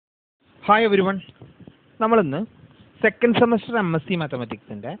Hi everyone. നമ്മളിന്ന് second semester MSc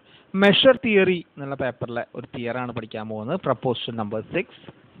മാത്തമാറ്റിക്സിന്റെ measure theory എന്നുള്ള പേപ്പറിലെ ഒരു തിയറാണ് പഠിക്കാൻ പോകുന്നത്. Proposal number 6.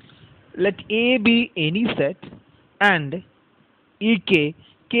 Let A be any set and EK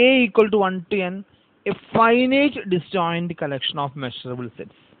k equal to 1 to n a finite disjoint collection of measurable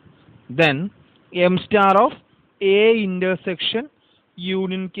sets. Then M star of A intersection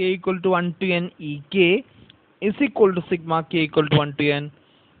union k equal to 1 to n EK is equal to sigma k equal to 1 to n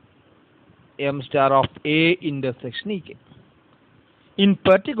M star of A intersection EK. In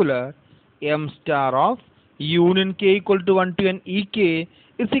particular, M star of union k equal to 1 to n EK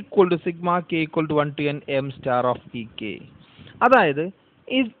is equal to sigma k equal to 1 to n M star of EK. അതായത്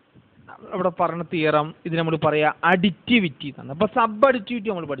ഈ ഇവിടെ പറഞ്ഞ theorem ഇത് നമ്മൾ പറയാ additivity എന്നാണ്. അപ്പോൾ sub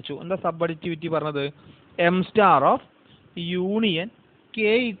additivity നമ്മൾ പഠിച്ചു. എന്താ സബ് അഡിറ്റിവിറ്റി പറഞ്ഞത്? M star of union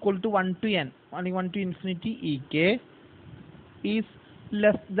k equal to 1 to n 1 to infinity EK is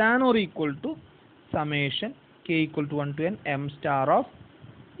less than or equal to summation k equal to 1 to n M star of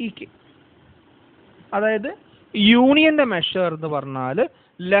EK. അതായത് യൂണിയന്റെ measure എന്ന് പറഞ്ഞാൽ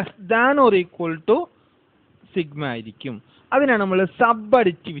less than or equal to sigma ആയിരിക്കും. അതിനാണ് നമ്മൾ sub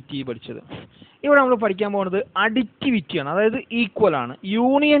additivity പഠിച്ചത്. ഇവിടെ നമ്മൾ പഠിക്കാൻ പോകുന്നത് അഡിറ്റിവിറ്റിയാണ്. അതായത് ഈക്വൽ ആണ്.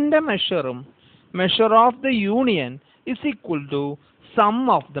 യൂണിയന്റെ മെഷറും measure of the union is equal to some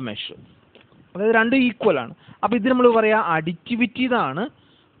of the measure. അതായത് രണ്ടും ഈക്വൽ ആണ്. അപ്പോൾ ഇത് നമ്മൾ പറയാ അഡിറ്റിവിറ്റി ഇതാണ്.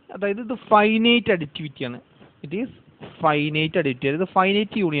 അതായത് ഇത് ഫൈനൈറ്റ് അഡിറ്റിവിറ്റി ആണ്. It is finite additivity. അതായത്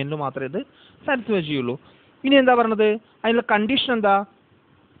ഫൈനൈറ്റ് യൂണിയനിൽ മാത്രമേ ഇത് സാറ്റിസ്ഫൈ ചെയ്യുള്ളൂ. ഇനി എന്താ പറഞ്ഞത്? അതിനുള്ള കണ്ടീഷൻ എന്താ?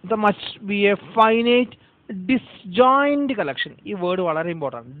 The must be A finite disjoint collection. ഈ വേർഡ് വളരെ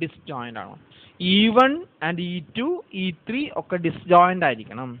ഇമ്പോർട്ടൻ്റ്. ഡിസ്ജോയിന്റ് ആണ്. E1 ആൻഡ് E2 E3 ഒക്കെ ഡിസ്ജോയിന്റ്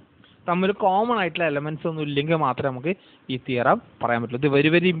ആയിരിക്കണം. തമ്മിൽ കോമൺ ആയിട്ടുള്ള എലമെന്റ്സ് ഒന്നും ഇല്ലെങ്കിൽ മാത്രമേ നമുക്ക് ഈ തിയറം പറയാൻ പറ്റുള്ളൂ. ഇത് വെരി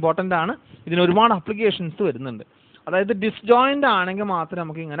വെരി ഇമ്പോർട്ടൻ്റ് ആണ്. ഇതിന് ഒരുപാട് അപ്ലിക്കേഷൻസ് വരുന്നുണ്ട്. അതായത് ഡിസ്ജോയിന്റ് ആണെങ്കിൽ മാത്രമേ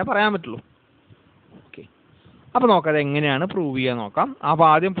നമുക്ക് ഇങ്ങനെ പറയാൻ പറ്റുള്ളൂ. ഓക്കെ, അപ്പോൾ നോക്കാം എങ്ങനെയാണ് പ്രൂവ് ചെയ്യാൻ നോക്കാം. അപ്പോൾ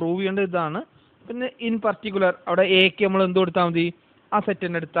ആദ്യം പ്രൂവ് ചെയ്യേണ്ടത് ഇതാണ്. പിന്നെ ഇൻ പർട്ടിക്കുലർ അവിടെ എക്ക് നമ്മൾ എന്ത് കൊടുത്താൽ മതി? ആ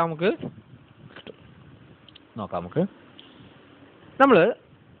സെറ്റിൻ്റെ എടുത്താൽ നമുക്ക് കിട്ടും. നോക്കാം നമുക്ക്. നമ്മൾ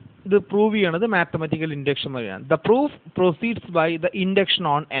ഇത് പ്രൂവ് ചെയ്യണത് മാത്തമാറ്റിക്കൽ ഇൻഡക്ഷൻ വഴിയാണ്. The proof proceeds by the induction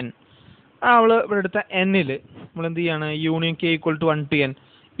on N. നമ്മൾ ഇവിടെ എടുത്ത എന്നിൽ നമ്മൾ എന്ത് ചെയ്യാണ്? Union K equal to 1 to n.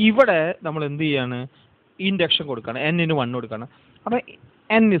 ഇവിടെ നമ്മൾ എന്ത് ചെയ്യാണ്? ഇൻഡക്ഷൻ കൊടുക്കുകയാണ്. എന്നിന് 1 കൊടുക്കുകയാണ്. അപ്പം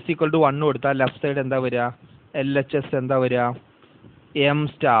n ഇസ് ഈക്വൽ ടു 1 കൊടുത്താൽ ലെഫ്റ്റ് സൈഡ് എന്താ വരിക? LHS എന്താ വരിക? M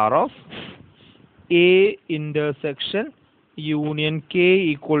star of A intersection union K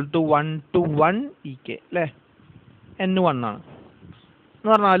equal to 1 to 1 EK അല്ലേ? n 1 ആണ്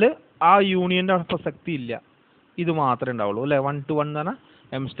എന്ന് പറഞ്ഞാൽ ആ യൂണിയൻ്റെ പ്രസക്തി ഇല്ല. ഇത് മാത്രമേ ഉണ്ടാവുള്ളൂ അല്ലേ? 1 to 1 എന്ന് പറഞ്ഞാൽ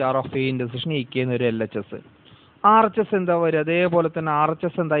M star of A intersection EK എന്നൊരു LHS. RHS എന്താ വരിക? അതേപോലെ തന്നെ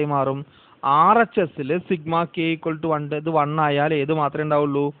RHS എന്തായി മാറും? RHSൽ സിഗ്മ കെ ഈക്വൽ ടു 1. ഇത് 1 ആയാൽ ഏത് മാത്രമേ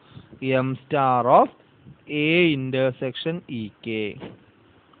ഉണ്ടാവുള്ളൂ? M star of A intersection EK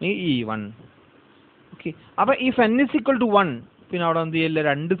E1. Okay, അപ്പോൾ ഈ n ഇസ് ഈക്വൽ ടു 1 പിന്നെ അവിടെ എന്ത് ചെയ്യില്ല?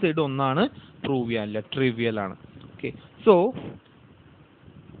 രണ്ട് സൈഡ് ഒന്നാണ്. പ്രൂവ് ചെയ്യാനില്ല. ട്രിവിയൽ ആണ്. Okay, so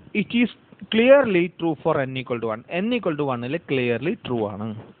it is clearly true for n equal to 1. n equal to 1 clearly true ആണ്.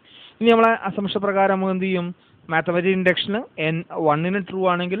 ഇനി നമ്മളെ അസംഷൻ പ്രകാരം നമുക്ക് എന്ത് ചെയ്യും? മാത്തമാറ്റിക്കൽ ഇൻഡക്ഷന് n 1 ട്രൂ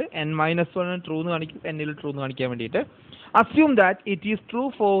ആണെങ്കിൽ n-1 ട്രൂ എന്ന് കാണിക്കും. n ട്രൂ എന്ന് കാണിക്കാൻ വേണ്ടിയിട്ട് assume that it is true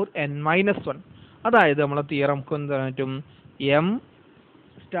for n-1. അതായത് നമ്മളെ തിയറം നമുക്ക് എന്താ പറ്റും? M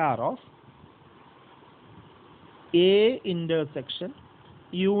star of A intersection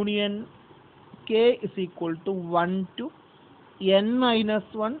union K is equal to 1 to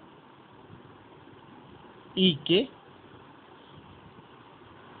n-1 EK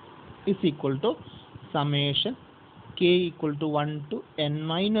is equal to summation k equal to 1 to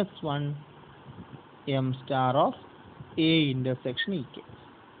n-1 M star of A intersection EK.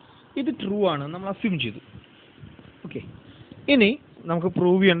 ഇത് true ആണ് നമ്മൾ assume ചെയ്തു. Okay, ഇനി നമുക്ക്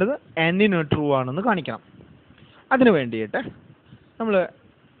prove ചെയ്യേണ്ടത് n true ആണെന്ന് കാണിക്കണം. അതിന് വേണ്ടിയിട്ട് നമ്മൾ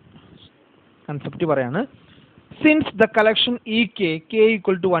കൺസെപ്റ്റ് പറയാണ്. Since the collection EK k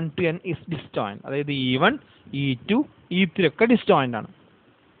equal to 1 to n is disjoint. അതായത് E1 E2 E3 ഒക്കെ ഡിസ്ജോയിന്റ് ആണ്.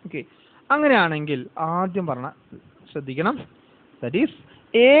 ഓക്കെ, അങ്ങനെയാണെങ്കിൽ ആദ്യം പറഞ്ഞ ശ്രദ്ധിക്കണം. That is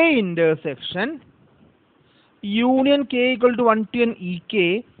A intersection union k equal to 1 to n EK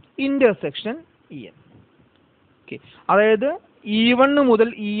intersection EN. Okay, അതായത് E1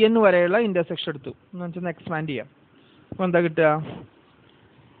 മുതൽ EN വരെയുള്ള ഇൻ്റർസെക്ഷൻ എടുത്തു എന്ന് വെച്ചാൽ എക്സ്പാൻഡ് ചെയ്യാം. അപ്പോൾ എന്താ കിട്ടുക?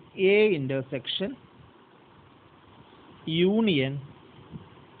 A intersection union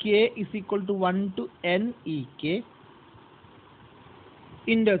k is equal to 1 to n EK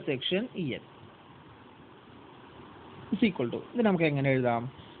intersection EN is equal to, ഇത് നമുക്ക് എങ്ങനെ എഴുതാം?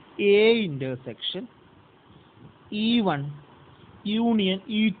 A intersection E1 union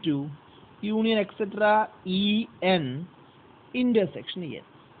E2 union etcetera E N intersection E N.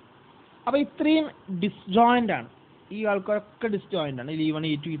 അപ്പോൾ ഇത്രയും ഡിസ്ജോയിൻ്റ് ആണ്, ഈ ആൾക്കാരൊക്കെ ഡിസ്ജോയിൻ്റ് ആണ്. E1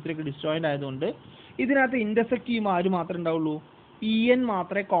 E2 E3 ഒക്കെ ഡിസ്ജോയിൻ്റ് ആയതുകൊണ്ട് ഇതിനകത്ത് ഇൻ്റർസെക്റ്റ് ചെയ്യുമ്പോൾ ആര് മാത്രമേ ഉണ്ടാവുള്ളൂ? ഇ എൻ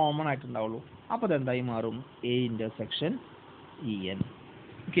മാത്രമേ കോമൺ ആയിട്ടുണ്ടാവുള്ളൂ. അപ്പോൾ അതെന്തായി മാറും? A intersection E N.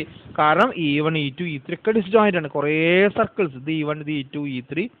 Okay, കാരണം E1 E2 E3 ഒക്കെ ഡിസ്ജോയിൻ്റ് ആണ്, കുറേ സർക്കിൾസ്, ഇത് E1 ഇത് E2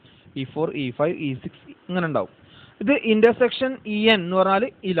 E3 E4 E5 E6 ഇങ്ങനെ ഉണ്ടാവും. ഇത് ഇൻ്റർസെക്ഷൻ ഇ എൻ എന്ന് പറഞ്ഞാൽ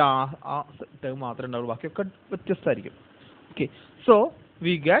ആ ടേം മാത്രമേ ഉണ്ടാവുള്ളൂ, ബാക്കിയൊക്കെ വ്യത്യസ്തമായിരിക്കും. Okay, so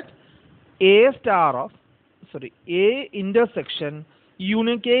we get A star of A intersection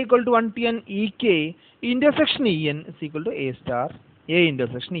union k equal to 1 to n E k intersection E n is equal to A star A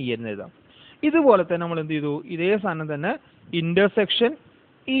intersection E n എഴുതാം. ഇതുപോലെ തന്നെ നമ്മൾ എന്ത് ചെയ്തു? ഇതേ സാധനം തന്നെ ഇന്റർസെക്ഷൻ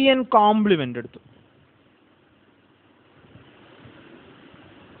ഇ എൻ കോംപ്ലിമെന്റ് എടുത്തു.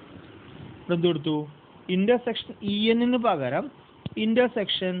 എന്തെടുത്തു? ഇന്റർസെക്ഷൻ ഇ എന്നിന് പകരം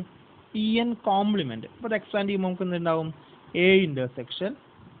ഇന്റർസെക്ഷൻ ഇ എൻ കോംപ്ലിമെന്റ്. അപ്പോൾ അത് എക്സ്പാൻഡ് ചെയ്യുമ്പോൾ നമുക്ക് എന്തുണ്ടാവും? A intersection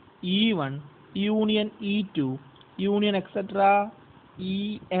E1 union E2 union etcetera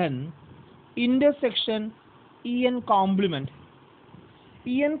En intersection En complement.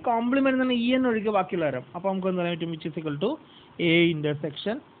 En complement എന്ന് പറഞ്ഞാൽ En ഒഴികെ ബാക്കിയുള്ള തരം. അപ്പോൾ നമുക്ക് എന്ത് പറയാൻ പറ്റും? Which is equal to A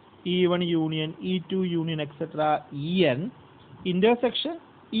intersection E1 union E2 union etcetera En intersection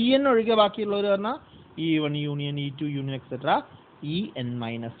En ഒഴികെ ബാക്കിയുള്ളവർ പറഞ്ഞാൽ E1 union E2 union etcetera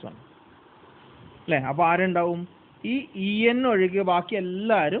En-1 അല്ലേ? അപ്പോൾ ആരുണ്ടാവും? ഈ En ഒഴികെ ബാക്കി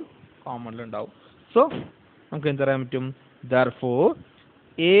എല്ലാവരും കോമണിലുണ്ടാവും. സോ നമുക്ക് എന്ത് പറയാൻ പറ്റും? therefore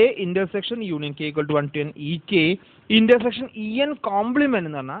A intersection union k equal to 1 to n E k intersection En complement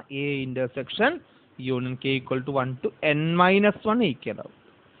എന്ന് പറഞ്ഞാൽ A intersection union k equal to 1 to n-1 E k ഉണ്ടാവും.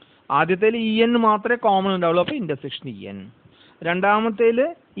 ആദ്യത്തേൽ En മാത്രമേ കോമൺ ഉണ്ടാവുള്ളൂ, അപ്പോൾ ഇന്റർസെക്ഷൻ En. രണ്ടാമത്തേൽ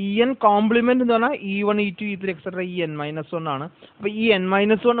En കോംപ്ലിമെന്റ് എന്ന് പറഞ്ഞാൽ E1 E2 E3 etcetera En-1 ആണ്. അപ്പോൾ ഈ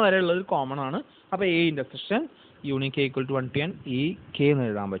n-1 വരെ ഉള്ളത് കോമൺ ആണ്. അപ്പോൾ A intersection union k equal to 1 to n E k എന്ന്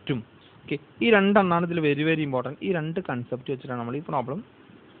എഴുതാൻ പറ്റും. ഓക്കെ, ഈ രണ്ടെണ്ണമാണ് ഇതിൽ വെരി വെരി ഇമ്പോർട്ടൻറ്റ്. ഈ രണ്ട് കൺസെപ്റ്റ് വെച്ചിട്ടാണ് നമ്മൾ ഈ പ്രോബ്ലം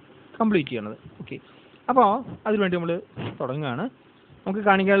കംപ്ലീറ്റ് ചെയ്യണത്. ഓക്കെ, അപ്പോൾ അതിനുവേണ്ടി നമ്മൾ തുടങ്ങുകയാണ്. നമുക്ക്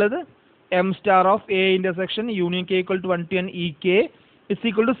കാണിക്കാനുള്ളത് M star of A intersection union k equal to 1 to n E k is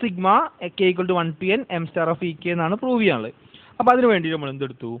equal to sigma k equal to 1 to n M star of E k എന്നാണ് പ്രൂവ് ചെയ്യാനുള്ളത്. അപ്പോൾ അതിന് വേണ്ടി നമ്മൾ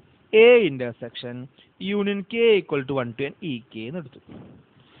എന്തെടുത്തു? A intersection union k equal to 1 to n E k എന്ന് എടുത്തു.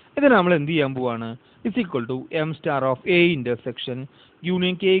 ഇതിന് നമ്മൾ എന്ത് ചെയ്യാൻ പോവാണ്? is equal to m star of a intersection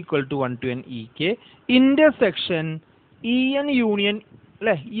union k equal to 1 to n E k intersection En union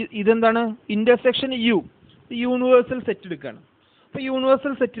അല്ലേ? ഇതെന്താണ്? ഇന്റർസെക്ഷൻ യു, യൂണിവേഴ്സൽ സെറ്റ് എടുക്കുകയാണ്. അപ്പോൾ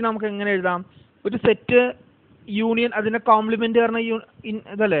യൂണിവേഴ്സൽ സെറ്റ് നമുക്ക് എങ്ങനെ എഴുതാം? ഒരു സെറ്റ് യൂണിയൻ അതിൻ്റെ കോംപ്ലിമെന്റ് പറഞ്ഞ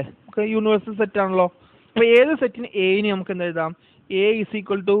ഇതല്ലേ, നമുക്ക് യൂണിവേഴ്സൽ സെറ്റ് ആണല്ലോ. അപ്പോൾ ഏത് സെറ്റിന് എന് നമുക്ക് എന്ത് എഴുതാം? A is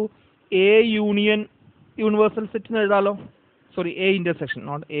equal to A union universal സെറ്റിന് എഴുതാമല്ലോ. Sorry, A intersection,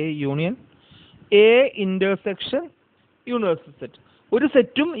 not A union, A intersection universal set. ഒരു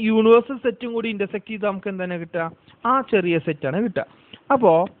സെറ്റും യൂണിവേഴ്സൽ സെറ്റും കൂടി ഇന്റർസെക്ട് ചെയ്ത് നമുക്ക് എന്താണ് കിട്ടുക? ആ ചെറിയ സെറ്റാണ് കിട്ടുക.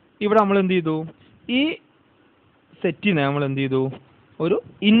 അപ്പോൾ ഇവിടെ നമ്മൾ എന്ത് ചെയ്തു? ഈ സെറ്റിനെ നമ്മൾ എന്ത് ചെയ്തു? ഒരു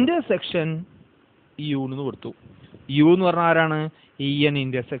ഇന്റർസെക്ഷൻ യു എന്ന് കൊടുത്തു. യു എന്ന് പറഞ്ഞാൽ ആരാണ്? En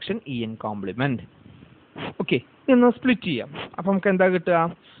intersection En complement. Okay, ഇതൊന്ന് സ്പ്ലിറ്റ് ചെയ്യാം. അപ്പം നമുക്ക് എന്താ കിട്ടുക?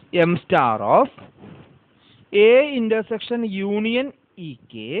 M star of A intersection union E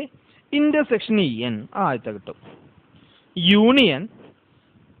K intersection En ആദ്യത്തെ കിട്ടും. Union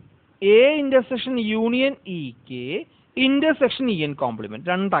A intersection union E K intersection En complement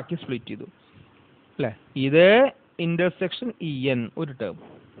രണ്ടാക്കി സ്പ്ലിറ്റ് ചെയ്തു അല്ലേ? ഇത് ഇന്റർസെക്ഷൻ En ഒരു ടേം.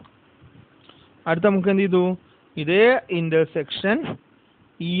 അടുത്ത നമുക്ക് എന്ത് ചെയ്തു? ഇതേ ഇന്റർസെക്ഷൻ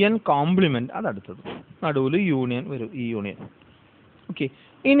En കോംപ്ലിമെന്റ് അതടുത്തത്, നടുവിൽ യൂണിയൻ വരും, ഈ യൂണിയൻ. ഓക്കെ,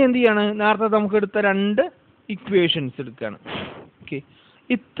 ഇനി എന്ത് ചെയ്യാണ്? നേരത്തെ നമുക്ക് എടുത്ത രണ്ട് ഇക്വേഷൻസ് എടുക്കുകയാണ്. ഓക്കെ,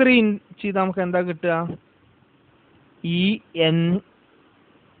 ഇത്രയും ചെയ്ത് നമുക്ക് എന്താ കിട്ടുക?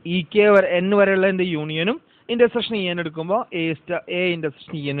 ഇ കെ എൻ വരെയുള്ള എൻ്റെ യൂണിയനും ഇന്റർസെക്ഷൻ En എടുക്കുമ്പോൾ എ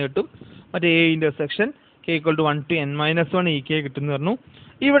ഇന്റർസെക്ഷൻ En കിട്ടും. മറ്റേ A intersection k equal to 1 to n-1 E k കിട്ടുമെന്ന് പറഞ്ഞു.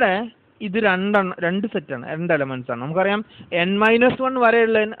 ഇവിടെ ഇത് രണ്ട് സെറ്റാണ്, രണ്ട് എലമെന്റ്സ് ആണ്. നമുക്കറിയാം n-1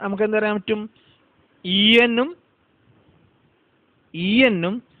 വരെയുള്ള നമുക്ക് എന്താ പറയാൻ പറ്റും?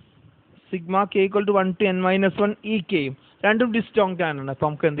 ഇഎന്നും sigma k equal to 1 to n-1 E k യും രണ്ടും ഡിസ്റ്റോങ്ക്റ്റ് ആണ്. അപ്പോൾ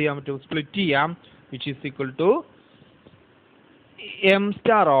നമുക്ക് എന്ത് ചെയ്യാൻ പറ്റും? സ്പ്ലിറ്റ് ചെയ്യാം. Which is equal to M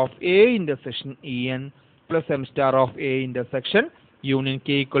star of A intersection En plus M star of A intersection union k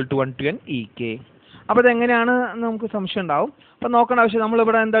equal to 1 to n E k. അപ്പോൾ ഇതെങ്ങനെയാണ് നമുക്ക് സംശയം ഉണ്ടാവും. അപ്പോൾ നോക്കേണ്ട ആവശ്യം,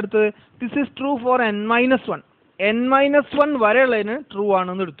 നമ്മളിവിടെ എന്താ എടുത്തത്? This is true for n-1. n-1 വരെയുള്ളതിന് true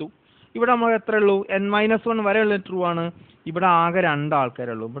ആണെന്ന് എടുത്തു. ഇവിടെ നമ്മൾ എത്ര ഉള്ളൂ? n-1 വരെയുള്ളതിന് ട്രൂ ആണ്. ഇവിടെ ആകെ രണ്ട്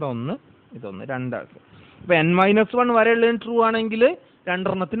ആൾക്കാരേ ഉള്ളൂ. ഇവിടെ ഒന്ന്, ഇതൊന്ന്, രണ്ട് ആൾക്കാർ. അപ്പോൾ n-1 വരെയുള്ളതിന് ട്രൂ ആണെങ്കിൽ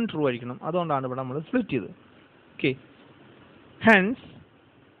രണ്ടെണ്ണത്തിന് ട്രൂ ആയിരിക്കണം. അതുകൊണ്ടാണ് ഇവിടെ നമ്മൾ സ്പ്ലിറ്റ് ചെയ്തത്. ഓക്കെ, ഹെൻസ്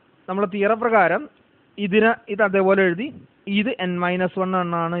നമ്മളെ തിയറം പ്രകാരം ഇത് അതേപോലെ എഴുതി. ഇത് n-1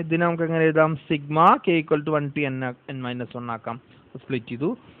 എന്നാണ്. ഇതിനെ നമുക്ക് എങ്ങനെ എഴുതാം? സിഗ്മ k = 1 to n-1 ആക്കാം. സ്പ്ലിറ്റ് ചെയ്തു.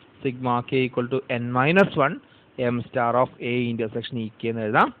 Sigma k = n-1 m star of a intersection e k എന്ന്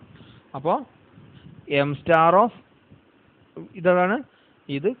എഴുതാം. അപ്പോൾ m star of ഇതാണ്.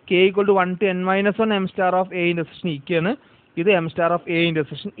 ഇത് k = 1 to n-1 m star of a intersection e k ആണ്. ഇത് m star of a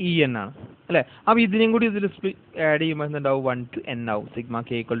intersection e n ആണ് അല്ലേ? അപ്പോൾ ഇതിനെയും കൂടി ഇതിൽ ആഡ് ചെയ്യുമ്പോൾ എന്തുണ്ടാവും? 1 to n ആവും. Sigma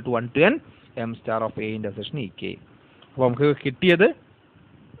k = 1 to n m star of a intersection e k. അപ്പോൾ നമുക്ക് കിട്ടിയത്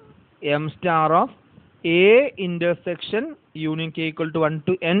m star of a intersection union k = 1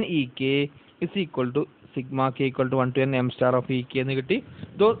 to n e k is equal to sigma k = 1 to n m star of e k എന്ന് കിട്ടി.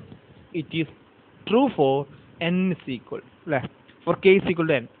 Though it is true for n is equal അല്ലേ? For k is equal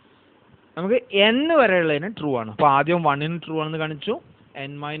to n. നമുക്ക് n വരെയുള്ളതിന് true ആണ്. അപ്പോൾ ആദ്യം 1ന് true ആണെന്ന് കാണിച്ചു,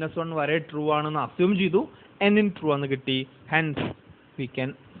 n-1 വരെ ട്രൂ ആണെന്ന് അസ്യൂം ചെയ്തു, n-ന് ട്രൂ ആണെന്ന് കിട്ടി. Hence we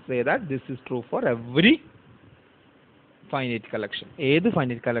can say that this is true for every finite collection. ഏത്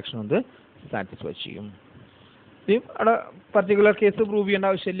ഫൈനൈറ്റ് കളക്ഷൻ ഇത് സാറ്റിസ്ഫൈ ചെയ്യും. അവിടെ പർട്ടിക്കുലർ കേസ് പ്രൂവ് ചെയ്യേണ്ട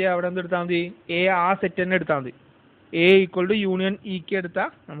ആവശ്യമില്ല. അവിടെ എന്തെടുത്താൽ മതി? ആ സെറ്റ് തന്നെ എടുത്താൽ മതി. a = യൂണിയൻ e k എടുത്താൽ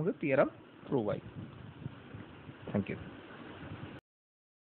നമുക്ക് തിയറം പ്രൂവ് ആയി. Thank you.